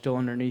y'all are still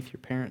underneath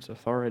your parents'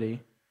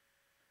 authority,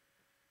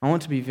 I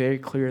want to be very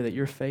clear that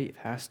your faith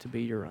has to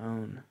be your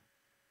own.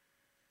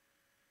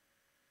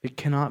 It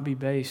cannot be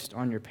based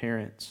on your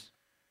parents.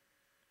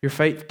 Your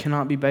faith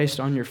cannot be based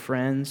on your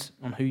friends,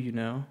 on who you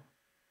know.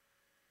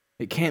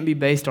 It can't be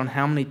based on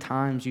how many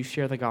times you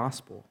share the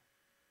gospel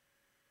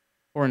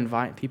or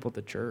invite people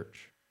to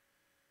church.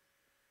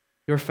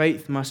 Your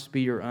faith must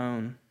be your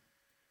own.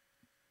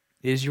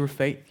 Is your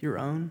faith your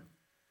own?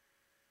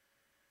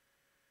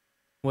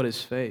 What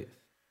is faith?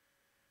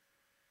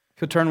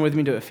 If you'll turn with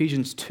me to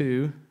Ephesians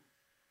 2.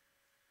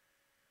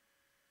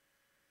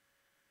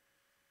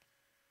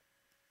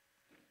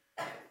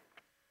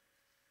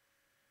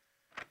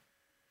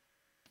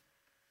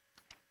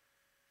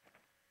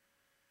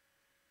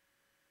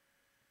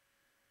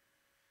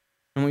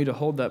 I want you to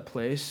hold that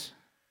place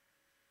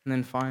and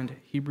then find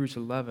Hebrews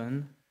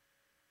 11.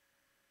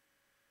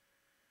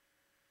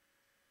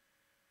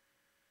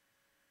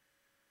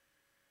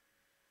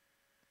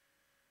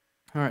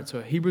 All right,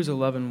 so Hebrews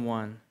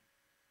 11:1.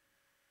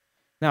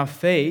 Now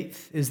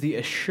faith is the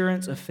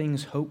assurance of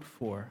things hoped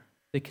for,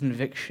 the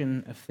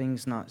conviction of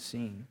things not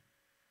seen.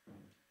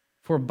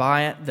 For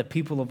by it the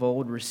people of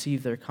old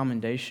received their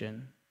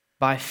commendation.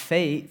 By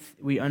faith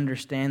we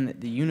understand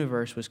that the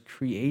universe was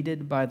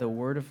created by the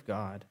word of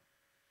God,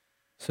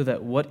 so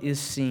that what is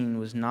seen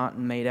was not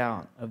made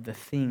out of the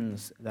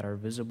things that are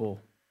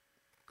visible.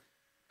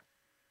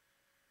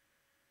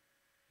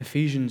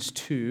 Ephesians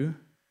 2,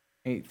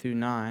 8 through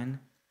 9.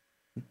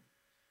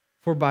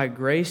 For by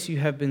grace you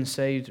have been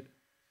saved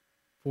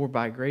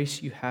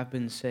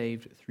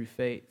through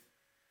faith.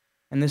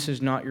 And this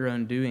is not your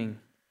own doing.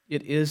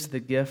 It is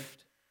the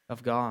gift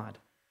of God,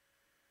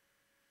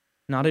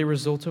 not a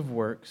result of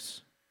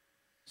works,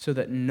 so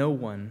that no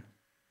one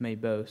may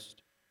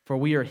boast. For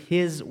we are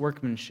his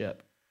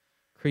workmanship,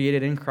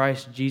 created in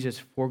Christ Jesus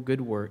for good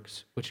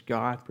works, which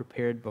God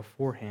prepared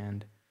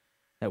beforehand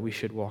that we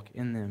should walk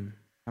in them.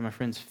 Now, my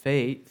friends,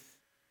 faith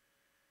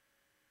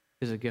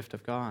is a gift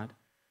of God.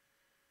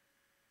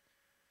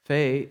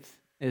 Faith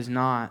is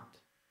not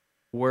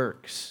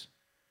works.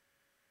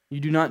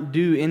 You do not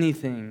do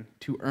anything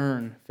to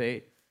earn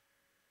faith.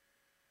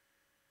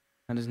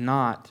 That is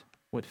not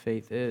what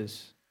faith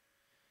is.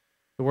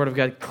 The Word of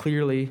God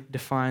clearly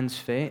defines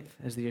faith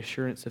as the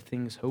assurance of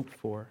things hoped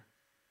for.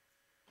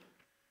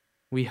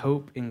 We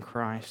hope in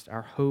Christ.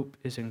 Our hope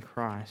is in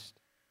Christ.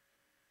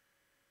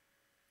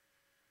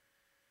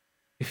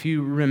 If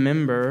you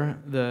remember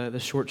the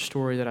short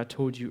story that I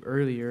told you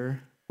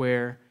earlier,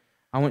 where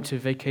I went to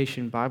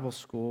vacation Bible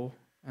school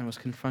and was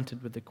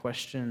confronted with the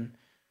question,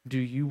 do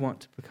you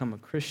want to become a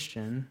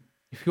Christian?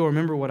 If you'll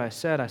remember what I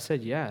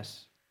said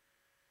yes.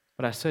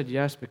 But I said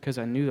yes because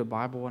I knew the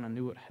Bible and I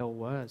knew what hell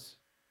was.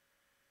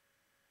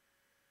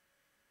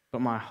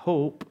 But my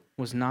hope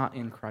was not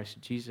in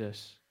Christ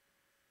Jesus.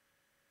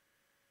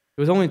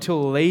 It was only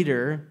until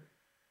later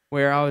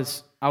where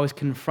I was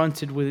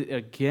confronted with it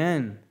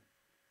again.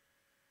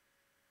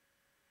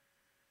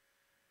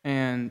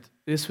 And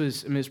this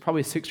was, it was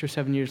probably 6 or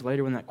 7 years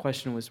later when that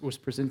question was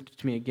presented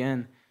to me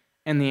again.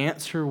 And the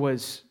answer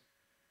was,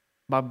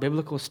 by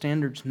biblical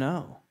standards,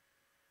 no.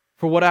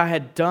 For what I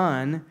had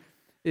done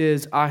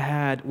is I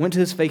had went to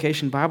this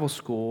vacation Bible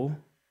school,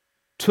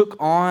 took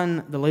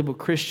on the label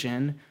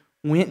Christian,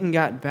 went and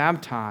got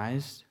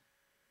baptized,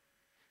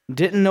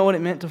 didn't know what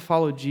it meant to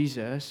follow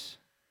Jesus,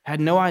 had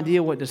no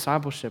idea what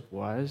discipleship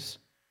was,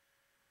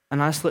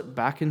 and I slipped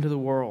back into the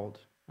world.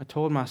 I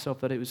told myself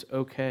that it was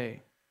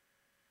okay.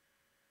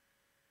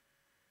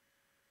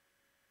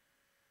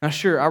 Now,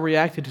 sure, I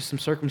reacted to some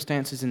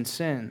circumstances in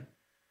sin.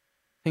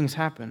 Things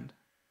happened.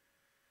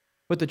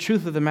 But the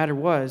truth of the matter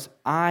was,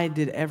 I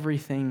did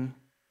everything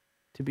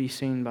to be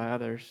seen by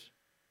others.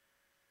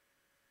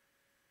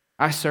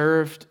 I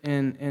served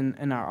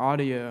in our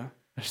audio,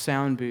 a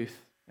sound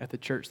booth at the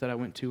church that I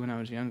went to when I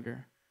was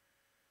younger.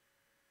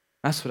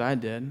 That's what I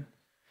did.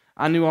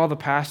 I knew all the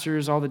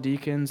pastors, all the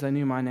deacons. They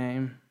knew my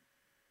name.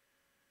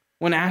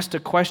 When asked a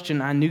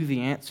question, I knew the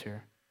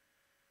answer,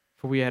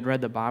 for we had read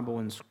the Bible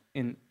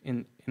in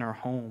our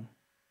home.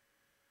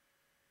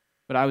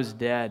 But I was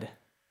dead.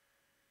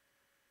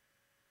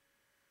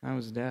 I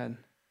was dead.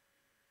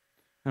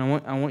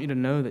 And I want you to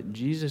know that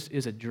Jesus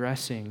is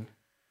addressing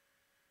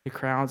the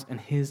crowds and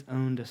his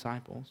own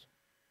disciples.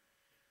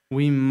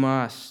 We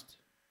must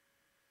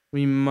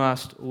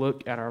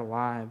look at our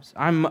lives.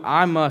 I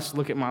must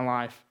look at my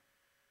life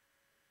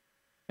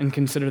and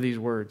consider these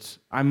words.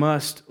 I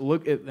must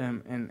look at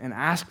them and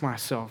ask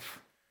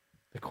myself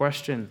the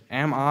question,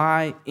 am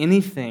I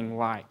anything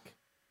like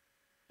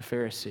a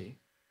Pharisee?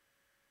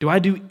 Do I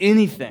do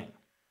anything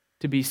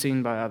to be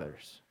seen by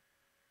others?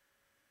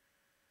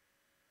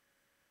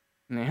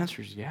 And the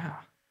answer is yeah.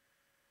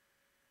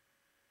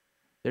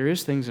 There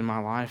is things in my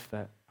life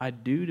that I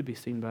do to be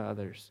seen by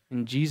others.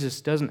 And Jesus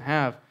doesn't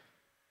have,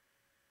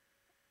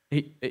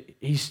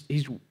 he's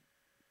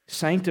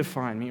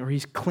sanctifying me, or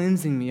he's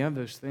cleansing me of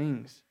those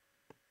things.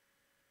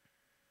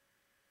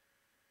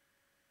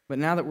 But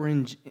now that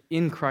we're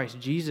in Christ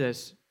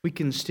Jesus, we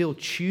can still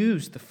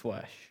choose the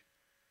flesh.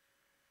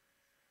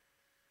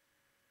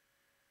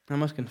 I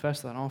must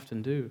confess that I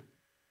often do.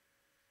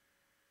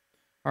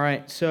 All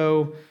right,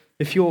 so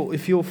if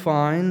you'll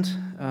find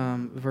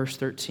verse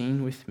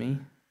 13 with me,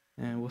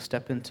 and we'll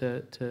step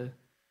into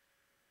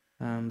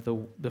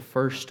the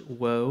first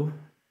woe.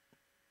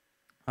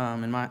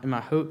 And my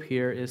hope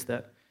here is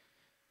that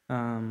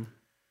I'm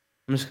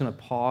just going to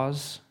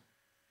pause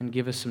and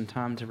give us some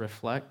time to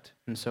reflect.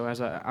 And so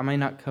as I may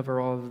not cover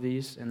all of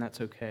these, and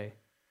that's okay.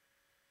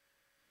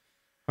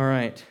 All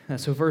right,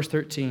 so verse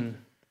 13.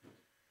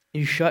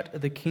 You shut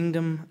the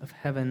kingdom of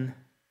heaven.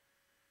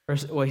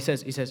 He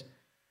says,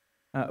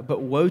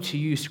 but woe to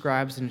you,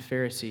 scribes and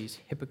Pharisees,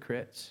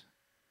 hypocrites,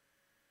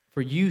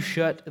 for you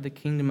shut the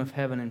kingdom of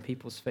heaven in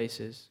people's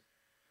faces.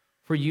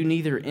 For you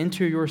neither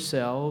enter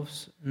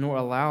yourselves, nor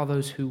allow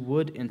those who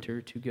would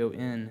enter to go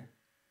in.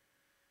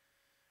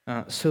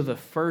 So the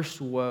first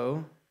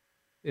woe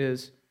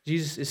is,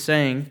 Jesus is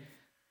saying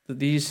that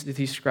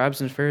these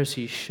scribes and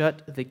Pharisees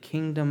shut the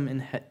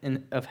kingdom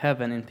of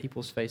heaven in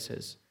people's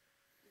faces.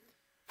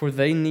 For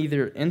they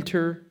neither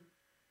enter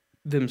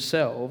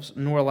themselves,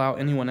 nor allow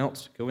anyone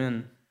else to go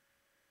in.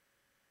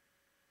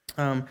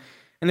 And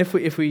if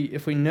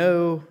we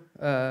know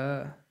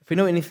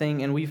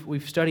anything, and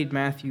we've studied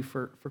Matthew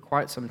for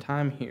quite some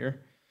time here,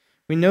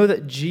 we know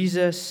that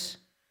Jesus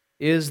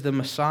is the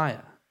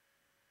Messiah.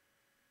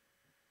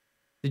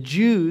 The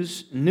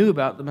Jews knew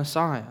about the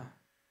Messiah,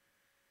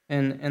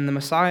 and the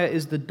Messiah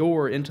is the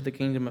door into the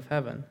kingdom of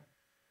heaven.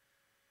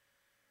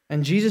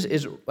 And Jesus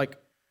is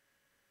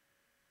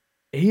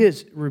he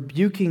is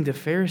rebuking the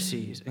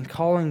Pharisees and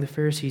calling the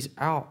Pharisees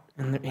out.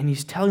 And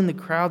he's telling the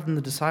crowd and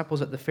the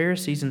disciples that the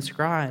Pharisees and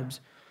scribes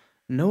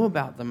know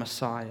about the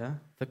Messiah,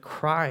 the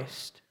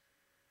Christ.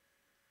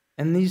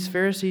 And these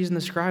Pharisees and the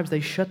scribes,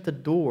 they shut the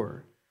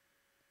door.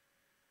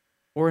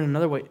 Or in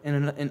another way,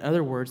 in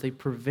other words, they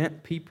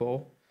prevent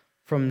people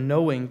from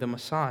knowing the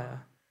Messiah.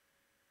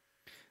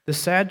 The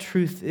sad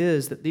truth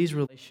is that these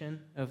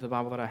relation of the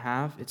Bible that I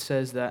have, it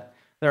says that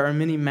there are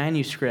many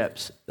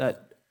manuscripts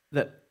that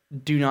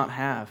do not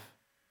have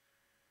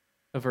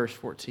a verse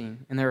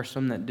 14, and there are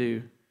some that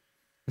do.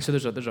 And so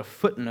there's a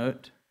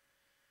footnote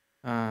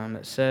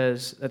that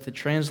says that the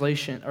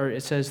translation, or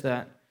it says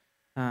that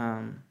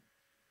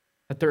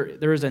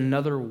there is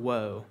another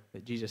woe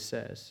that Jesus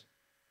says.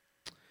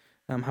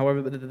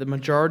 However, the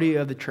majority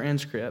of the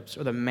transcripts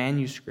or the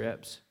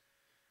manuscripts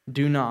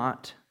do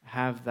not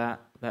have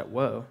that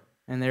woe,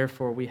 and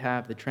therefore we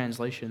have the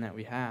translation that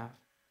we have.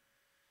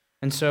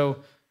 And so,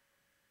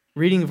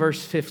 reading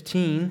verse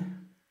 15.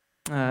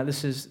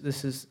 This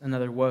is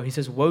another woe. He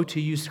says, woe to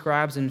you,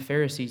 scribes and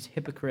Pharisees,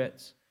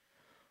 hypocrites,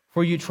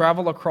 for you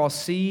travel across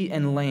sea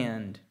and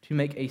land to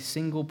make a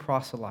single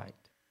proselyte.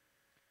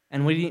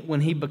 And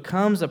when he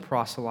becomes a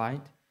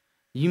proselyte,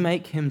 you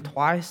make him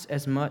twice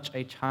as much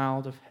a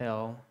child of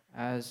hell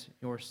as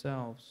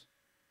yourselves.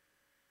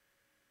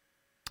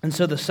 And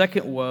so the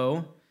second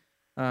woe,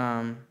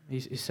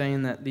 he's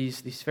saying that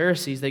these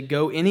Pharisees, they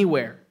go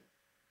anywhere,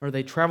 or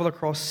they travel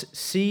across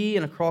sea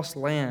and across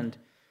land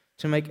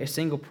to make a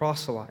single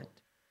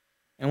proselyte.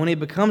 And when he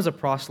becomes a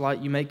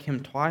proselyte, you make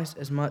him twice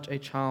as much a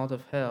child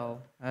of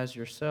hell as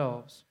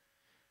yourselves.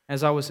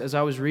 As I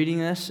was reading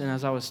this and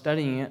as I was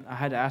studying it, I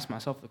had to ask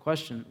myself the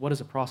question, what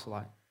is a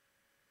proselyte?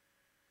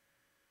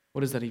 What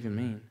does that even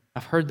mean?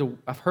 I've heard the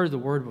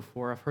word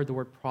before. I've heard the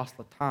word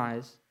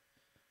proselytize.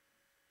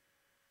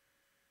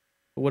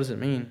 But what does it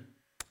mean?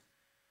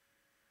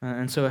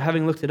 And so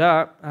having looked it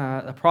up,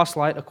 a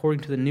proselyte,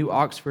 according to the New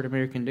Oxford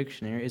American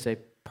Dictionary, is a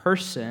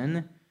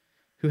person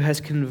who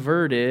has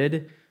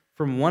converted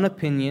from one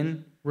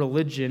opinion,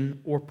 religion,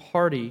 or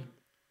party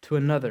to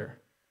another,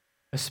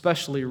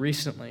 especially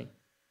recently.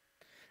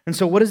 And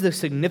so what is the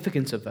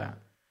significance of that?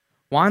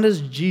 Why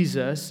does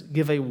Jesus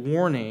give a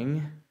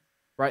warning,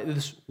 right,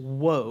 this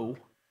woe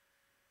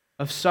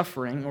of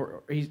suffering,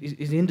 or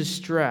he's in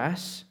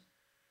distress,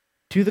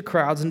 to the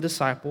crowds and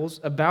disciples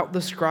about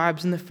the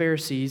scribes and the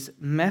Pharisees'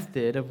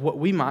 method of what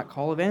we might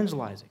call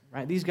evangelizing,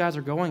 right? These guys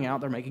are going out,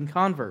 they're making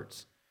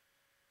converts.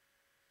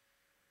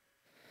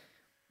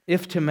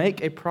 If to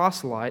make a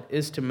proselyte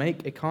is to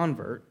make a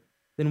convert,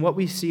 then what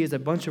we see is a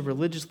bunch of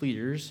religious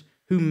leaders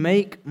who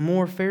make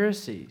more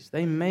Pharisees.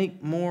 They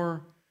make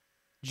more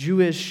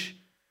Jewish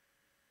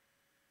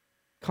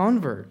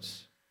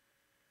converts.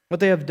 What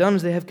they have done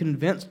is they have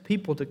convinced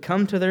people to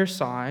come to their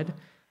side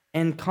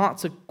and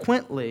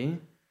consequently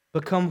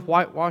become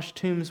whitewashed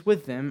tombs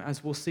with them,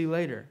 as we'll see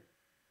later.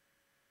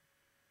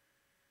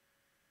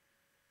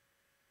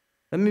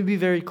 Let me be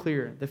very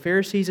clear. The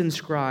Pharisees and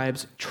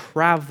scribes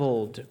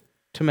traveled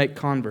to make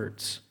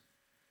converts,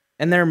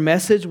 and their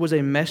message was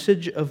a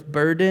message of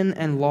burden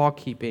and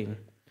law-keeping,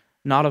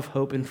 not of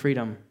hope and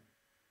freedom.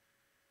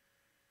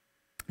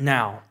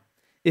 Now,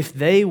 if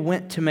they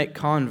went to make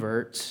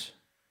converts,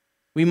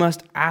 we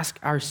must ask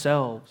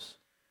ourselves,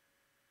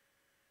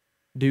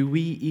 do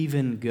we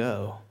even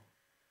go?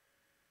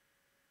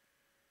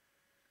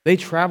 They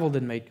traveled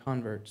and made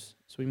converts,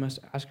 so we must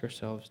ask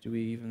ourselves, do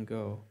we even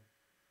go?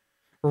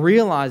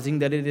 Realizing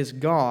that it is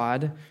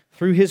God,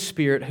 through His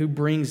Spirit, who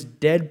brings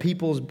dead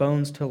people's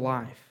bones to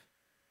life.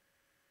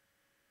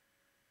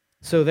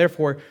 So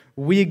therefore,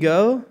 we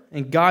go,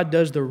 and God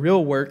does the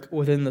real work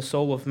within the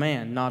soul of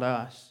man, not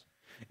us.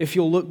 If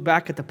you'll look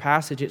back at the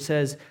passage, it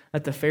says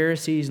that the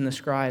Pharisees and the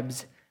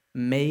scribes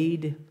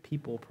made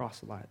people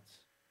proselytes.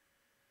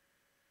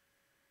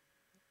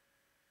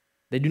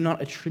 They do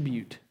not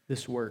attribute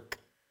this work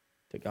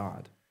to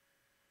God.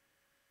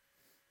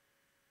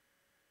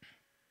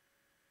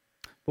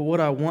 But what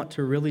I want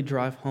to really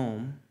drive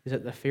home is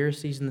that the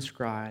Pharisees and the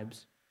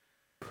scribes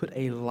put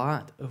a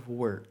lot of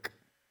work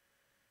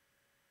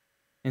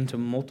into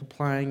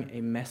multiplying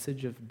a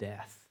message of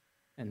death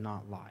and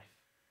not life.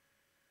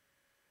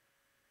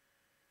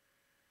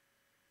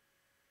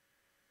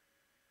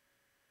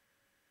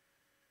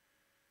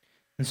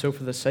 And so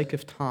for the sake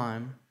of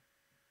time,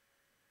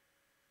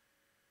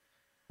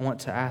 I want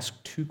to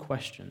ask two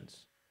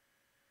questions.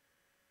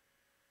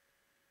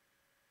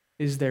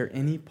 Is there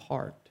any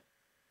part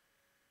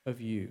of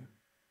you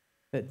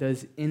that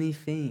does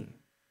anything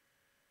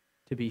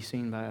to be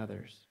seen by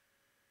others?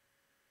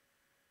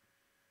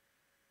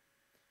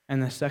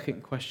 And the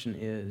second question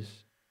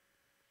is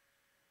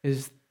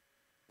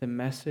the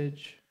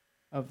message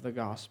of the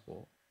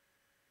gospel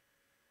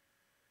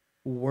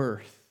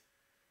worth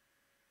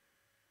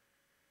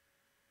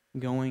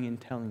going and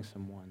telling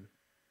someone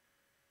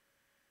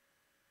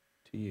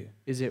to you?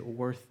 Is it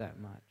worth that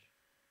much?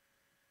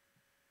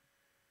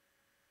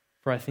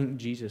 For I think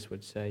Jesus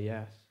would say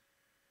yes.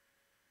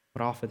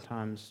 But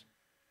oftentimes,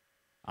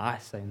 I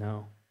say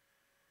no.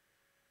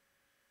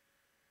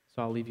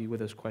 So I'll leave you with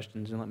those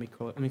questions, and let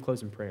me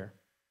close in prayer.